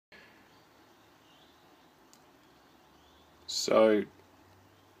So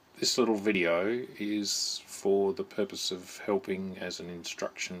this little video is for the purpose of helping as an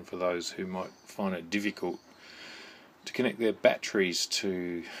instruction for those who might find it difficult to connect their batteries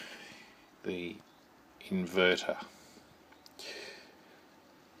to the inverter.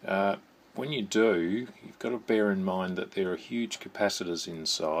 When you do, you've got to bear in mind that there are huge capacitors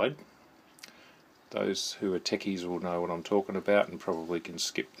inside. Those who are techies will know what I'm talking about and probably can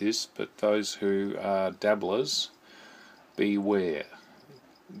skip this, but those who are dabblers, beware.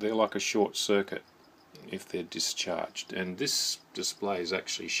 They're like a short circuit if they're discharged, and this display is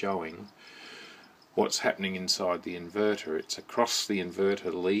actually showing what's happening inside the inverter. It's across the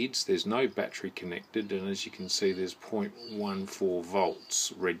inverter leads, there's no battery connected, and as you can see there's 0.14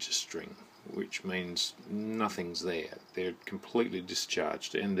 volts registering, which means nothing's there. They're completely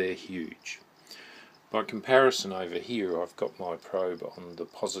discharged and they're huge. By comparison, over here I've got my probe on the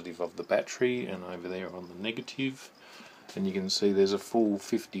positive of the battery and over there on the negative, and you can see there's a full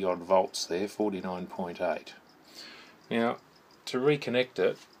 50 odd volts there, 49.8. Now to reconnect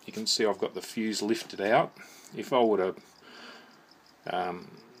it, you can see I've got the fuse lifted out. If I were to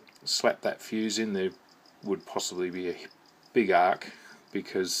slap that fuse in, there would possibly be a big arc,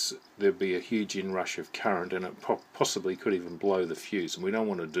 because there'd be a huge inrush of current and it possibly could even blow the fuse, and we don't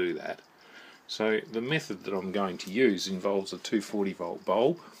want to do that. So the method that I'm going to use involves a 240 volt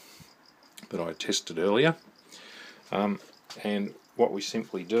bulb that I tested earlier, and what we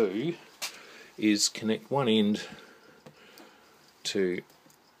simply do is connect one end to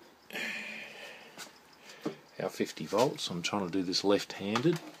our 50 volts. I'm trying to do this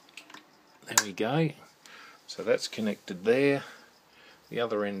left-handed. There we go. So that's connected there. The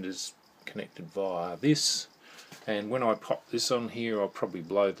other end is connected via this, and when I pop this on here I'll probably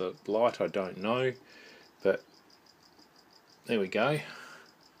blow the light, I don't know, but there we go.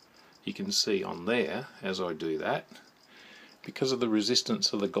 You can see on there as I do that, because of the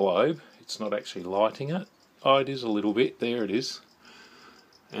resistance of the globe, it's not actually lighting it. Oh, it is a little bit, there it is.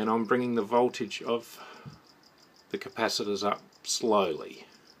 And I'm bringing the voltage of the capacitors up slowly.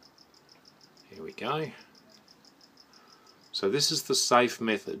 Here we go. So this is the safe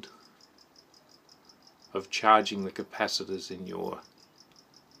method of charging the capacitors in your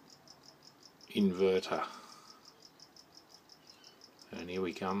inverter. And here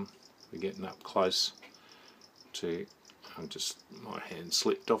we come, we're getting up close to, my hand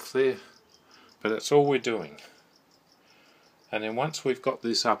slipped off there, but that's all we're doing. And then once we've got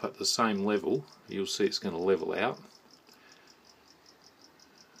this up at the same level, you'll see it's going to level out.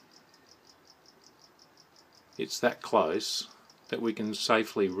 It's that close that we can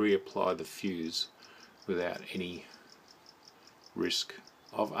safely reapply the fuse without any risk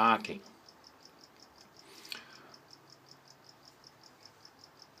of arcing.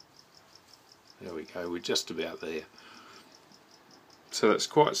 There we go, we're just about there. So that's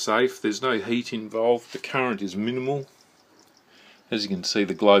quite safe, there's no heat involved, the current is minimal. As you can see,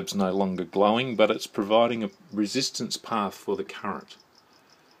 the globe's no longer glowing, but it's providing a resistance path for the current.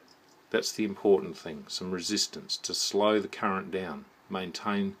 That's the important thing, some resistance to slow the current down,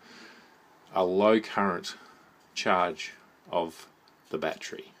 maintain a low current charge of the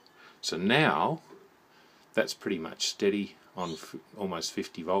battery. So now that's pretty much steady on almost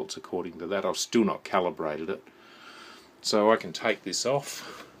 50 volts according to that. I've still not calibrated it. So I can take this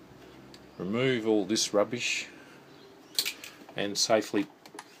off, remove all this rubbish, and safely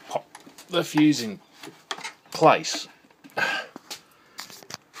pop the fuse in place.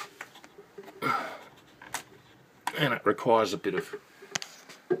 And it requires a bit of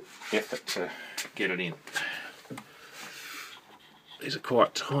effort to get it in. These are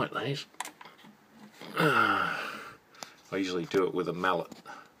quite tight, these. I usually do it with a mallet,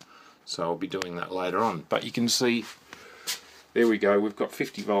 so I'll be doing that later on. But you can see, there we go, we've got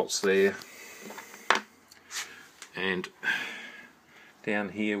 50 volts there, and down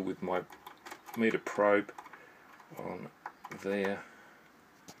here with my meter probe on there,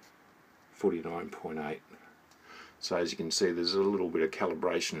 49.8. So as you can see, there's a little bit of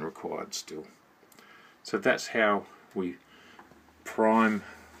calibration required still. So that's how we prime,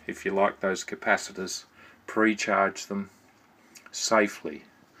 if you like, those capacitors, pre-charge them safely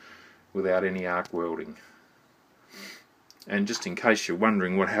without any arc welding. And just in case you're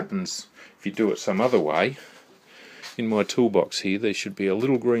wondering what happens if you do it some other way, in my toolbox here there should be a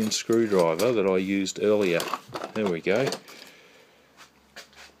little green screwdriver that I used earlier. There we go.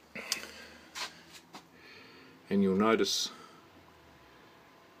 And you'll notice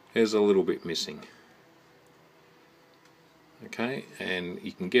there's a little bit missing. Okay, and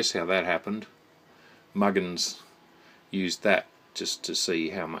you can guess how that happened. Muggins used that just to see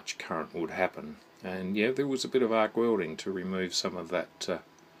how much current would happen. And yeah, there was a bit of arc welding to remove some of that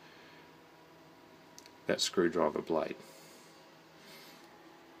that screwdriver blade.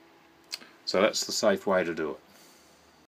 So that's the safe way to do it.